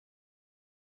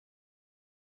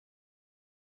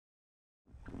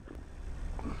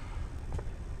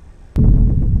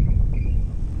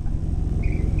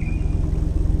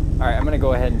Alright, I'm going to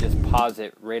go ahead and just pause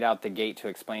it right out the gate to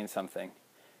explain something.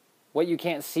 What you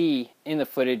can't see in the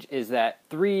footage is that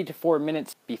 3 to 4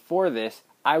 minutes before this,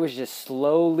 I was just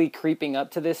slowly creeping up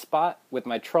to this spot with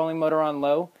my trolling motor on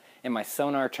low and my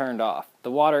sonar turned off. The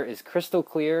water is crystal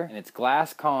clear and it's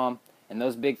glass calm, and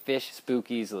those big fish spook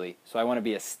easily. So I want to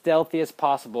be as stealthy as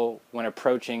possible when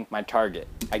approaching my target.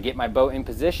 I get my boat in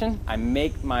position, I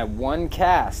make my one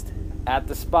cast at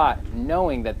the spot,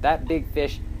 knowing that that big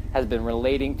fish has been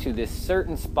relating to this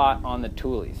certain spot on the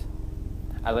toolies.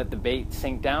 I let the bait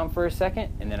sink down for a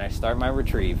second, and then I start my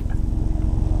retrieve.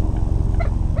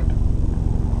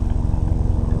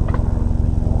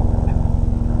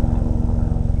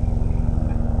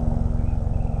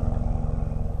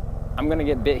 I'm gonna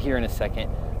get bit here in a second,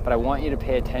 but I want you to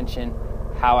pay attention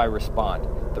how I respond.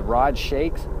 The rod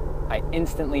shakes, I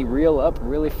instantly reel up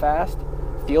really fast,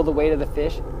 feel the weight of the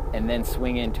fish, and then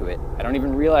swing into it. I don't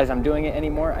even realize I'm doing it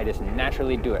anymore, I just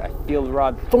naturally do it. I feel the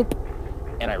rod thump,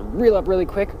 and I reel up really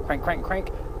quick, crank, crank, crank,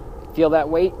 feel that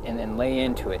weight, and then lay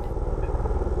into it.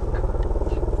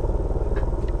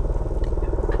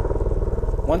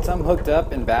 Once I'm hooked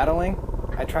up and battling,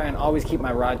 I try and always keep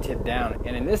my rod tip down,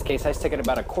 and in this case I stick it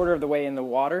about 1/4 of the way in the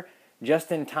water,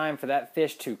 just in time for that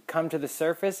fish to come to the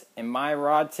surface, and my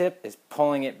rod tip is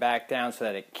pulling it back down so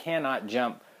that it cannot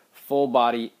jump full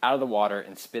body out of the water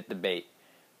and spit the bait.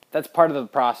 That's part of the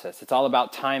process. It's all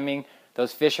about timing.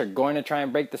 Those fish are going to try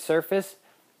and break the surface,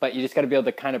 but you just got to be able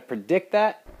to kind of predict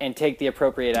that and take the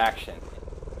appropriate action.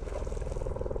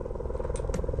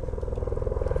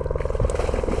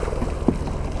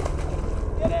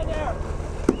 Get in there!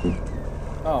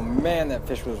 Oh man, that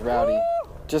fish was rowdy.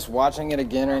 Just watching it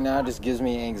again right now just gives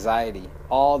me anxiety.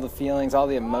 All the feelings, all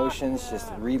the emotions,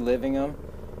 just reliving them.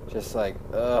 Just like,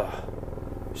 ugh.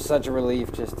 Such a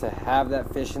relief just to have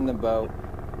that fish in the boat.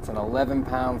 It's an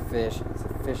 11-pound fish. It's a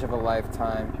fish of a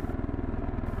lifetime.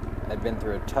 I'd been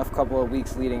through a tough couple of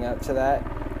weeks leading up to that,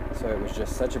 so it was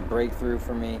just such a breakthrough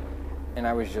for me, and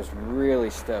I was just really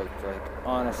stoked, like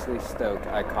honestly stoked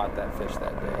I caught that fish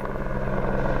that day.